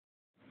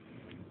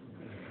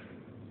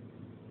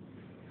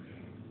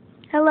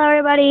Hello,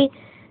 everybody.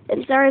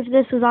 I'm sorry if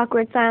this was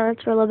awkward silence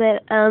for a little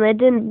bit. It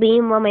didn't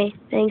beam on my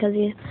thing because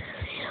you.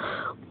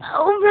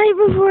 Oh, right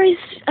before I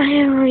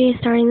am already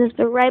starting this,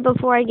 but right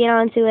before I get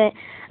onto it,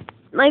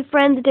 my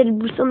friends did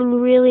something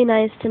really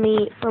nice for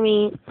me,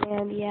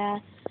 and yeah,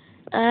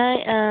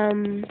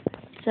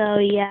 so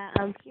yeah,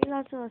 here's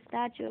also a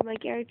statue of my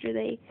character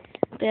they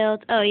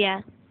built. Oh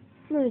yeah,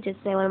 let me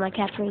just say one of my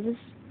catchphrases.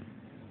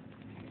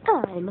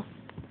 I'm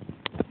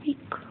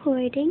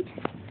recording.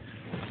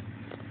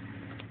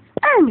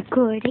 I'm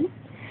recording.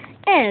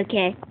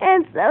 Okay,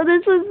 and so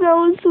this was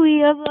so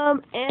sweet of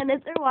them, and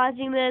if they're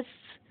watching this,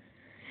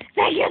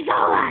 thank you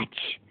so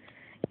much.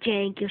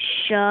 Thank you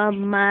so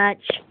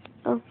much.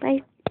 Oh,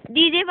 bye.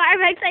 DJ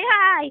Firefox, say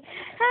hi.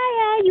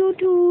 Hi,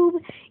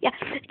 YouTube. Yeah,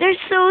 they're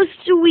so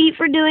sweet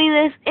for doing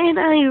this, and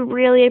I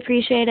really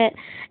appreciate it.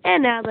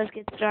 And now let's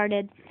get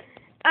started.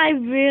 I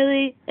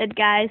really,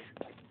 guys,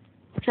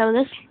 some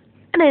of this,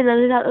 and I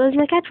know that was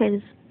my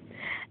catchphrases.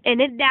 And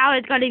now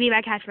it's going to be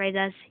my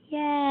catchphrases.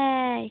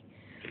 Yay.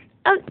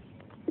 Oh,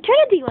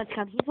 try to think what's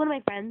coming. He's one of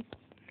my friends.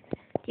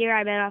 Here,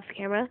 I met off the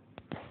camera.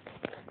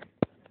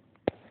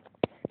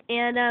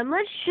 And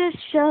let's just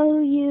show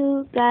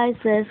you guys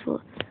this.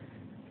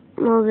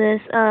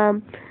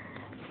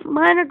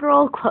 Minor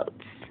Girl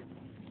quotes.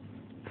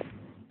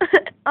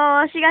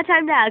 Oh, she got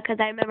timed out because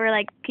I remember,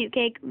 like, Cute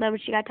Cake. Remember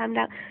she got timed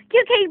out?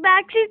 Cute Cake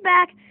back. She's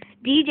back.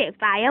 DJ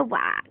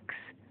Firefox.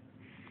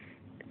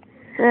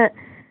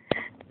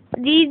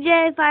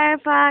 DJ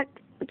Firefox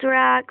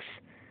rocks.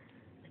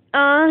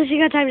 Oh, she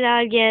got timed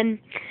out again.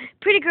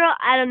 Pretty Girl,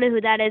 I don't know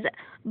who that is.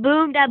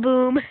 Boom da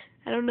boom.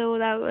 I don't know what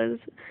that was.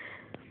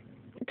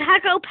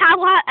 Taco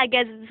Power, I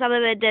guess some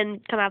of it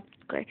didn't come out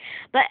clear.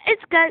 But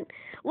it's good.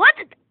 What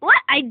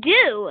I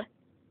do?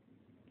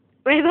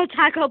 Rainbow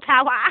Taco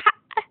Power.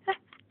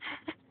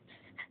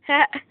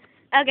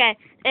 Okay,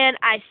 and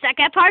I suck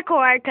at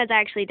parkour, because I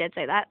actually did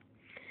say that.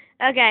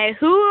 Okay,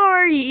 who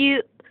are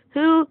you?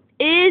 Who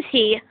is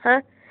he?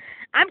 Huh?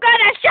 I'm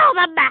gonna show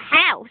them the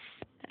house.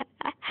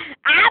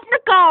 I'm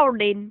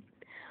recording.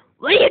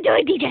 What are you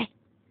doing, DJ?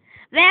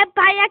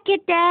 Vampire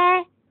Kitty.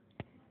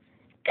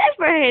 Good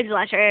for his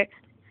watcher.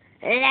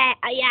 Yeah,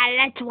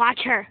 let's watch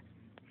her.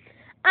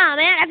 Oh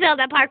man, I failed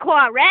that parkour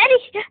already.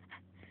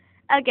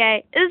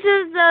 Okay, this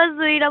is so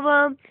sweet of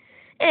them.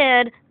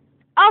 And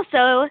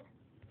also,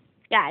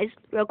 guys,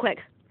 real quick,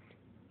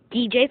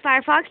 DJ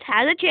Firefox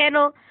has a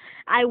channel.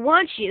 I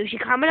want you to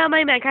comment on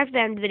my Minecraft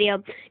fan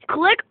video,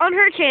 click on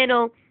her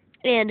channel,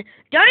 and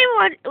don't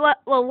even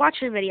watch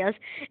her videos,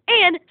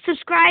 and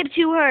subscribe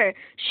to her.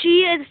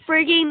 She is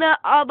freaking the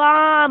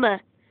bomb.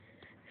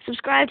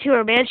 Subscribe to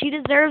her, man. She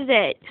deserves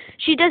it.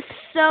 She does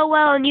so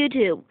well on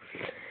YouTube.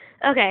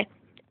 Okay.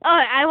 Oh,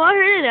 I want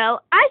her to know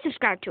I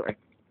subscribe to her.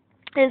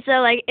 And so,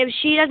 like, if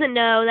she doesn't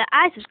know that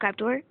I subscribe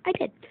to her, I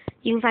did.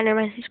 You can find her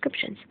in my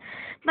subscriptions.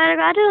 Minor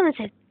Girl and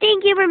said,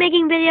 thank you for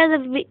making videos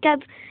of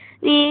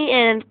me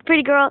and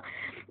Pretty Girl.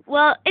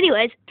 Well,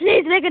 anyways,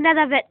 please make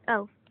another vid.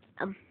 Oh,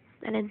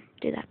 I didn't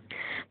do that.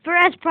 For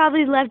us,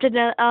 probably left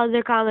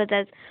other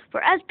comments.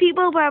 For us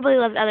people, probably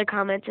left other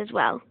comments as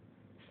well.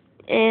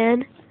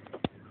 And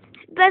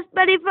best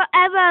buddy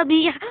forever,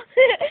 me.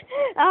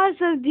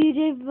 Awesome,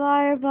 DJ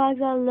Firefox.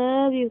 I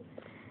love you.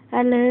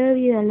 I love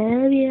you. I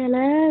love you. I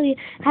love you.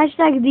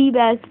 Hashtag the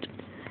best.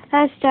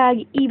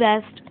 Hashtag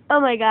ebest. Oh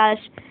my gosh.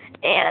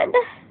 And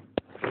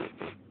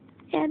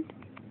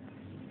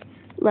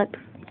look,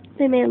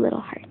 they made a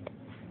little heart.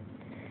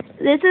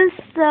 This is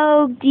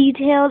so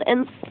detailed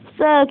and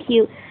so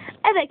cute.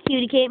 I bet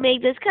Cutie can't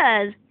make this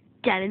because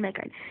Diamond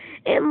Minecraft.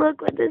 And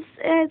look what this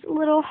is,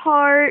 little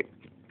heart.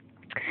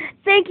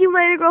 Thank you,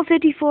 Minor Girl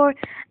 54.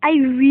 I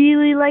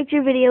really liked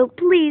your video.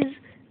 Please.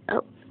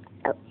 Oh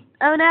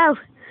no.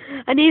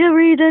 I need to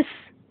read this.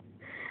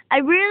 I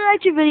really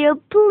liked your video.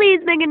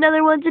 Please make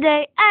another one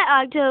today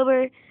at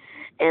October.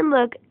 And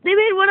look, they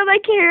made one of my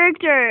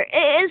character.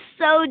 It is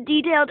so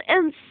detailed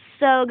and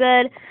so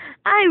good.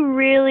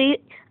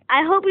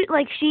 I hope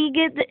if she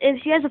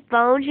has a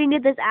phone, she can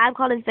get this app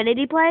called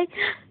Infinity Play.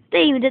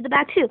 They even did the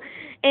back too.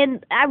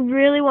 And I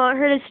really want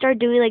her to start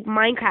doing like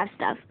Minecraft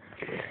stuff.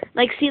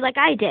 Like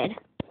I did.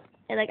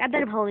 And I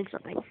bet I'm holding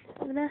something.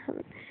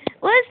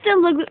 Well, it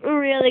still looks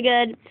really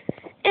good.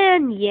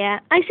 And yeah,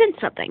 I said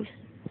something.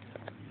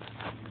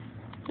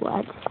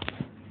 What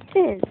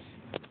is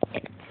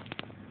it?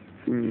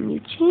 You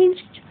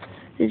changed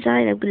the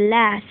design of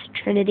glass,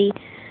 Trinity.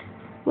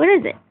 What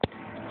is it?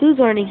 Who's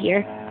learning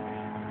here?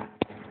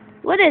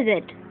 What is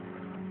it?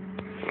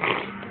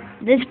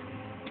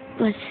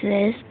 What's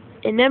this?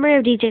 In memory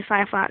of DJ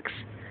Firefox.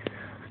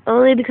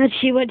 Only because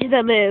she went to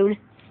the moon.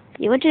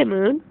 You went to the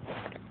moon?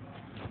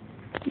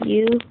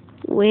 You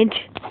went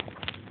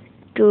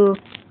to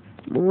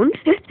moon?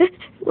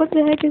 What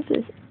the heck is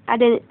this? I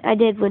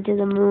did went to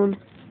the moon.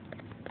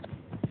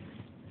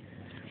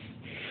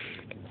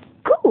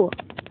 Cool.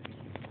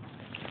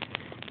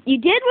 You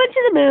did went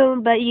to the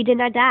moon, but you did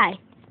not die.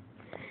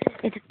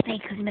 It's a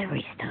fake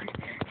memory stone.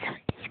 So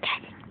it's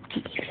kind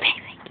of your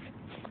favorite.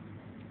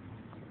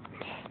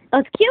 Oh,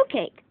 it's Cute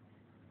Cake.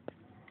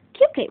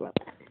 Cute Cake wrote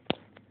that.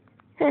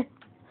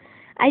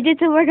 I did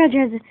some work on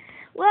Dresden.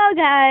 Well,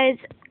 guys,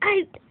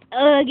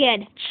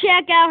 again,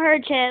 check out her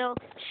channel.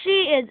 She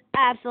is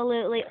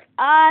absolutely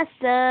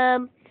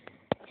awesome.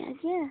 And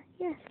yeah,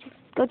 just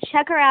go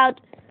check her out.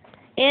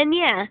 And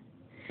yeah,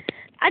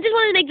 I just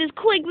want to make this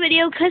quick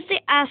video because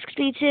they asked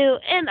me to,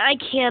 and I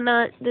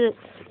cannot do.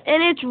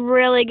 And it's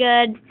really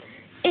good.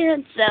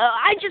 And so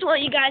I just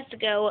want you guys to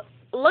go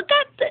look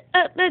at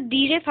the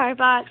DJ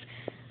Firefox,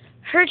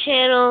 her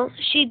channel.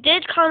 She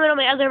did comment on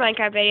my other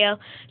Minecraft video,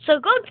 so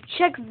go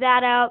check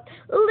that out.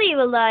 Leave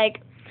a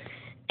like,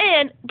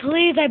 and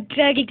please, I'm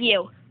begging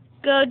you,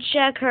 go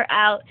check her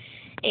out.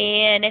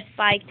 And if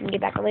I can get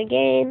back on my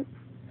game,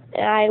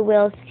 I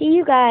will see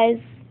you guys.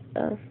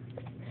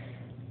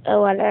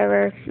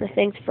 Whatever, the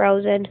thing's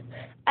frozen.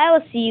 I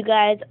will see you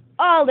guys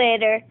all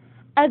later.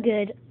 A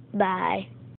goodbye.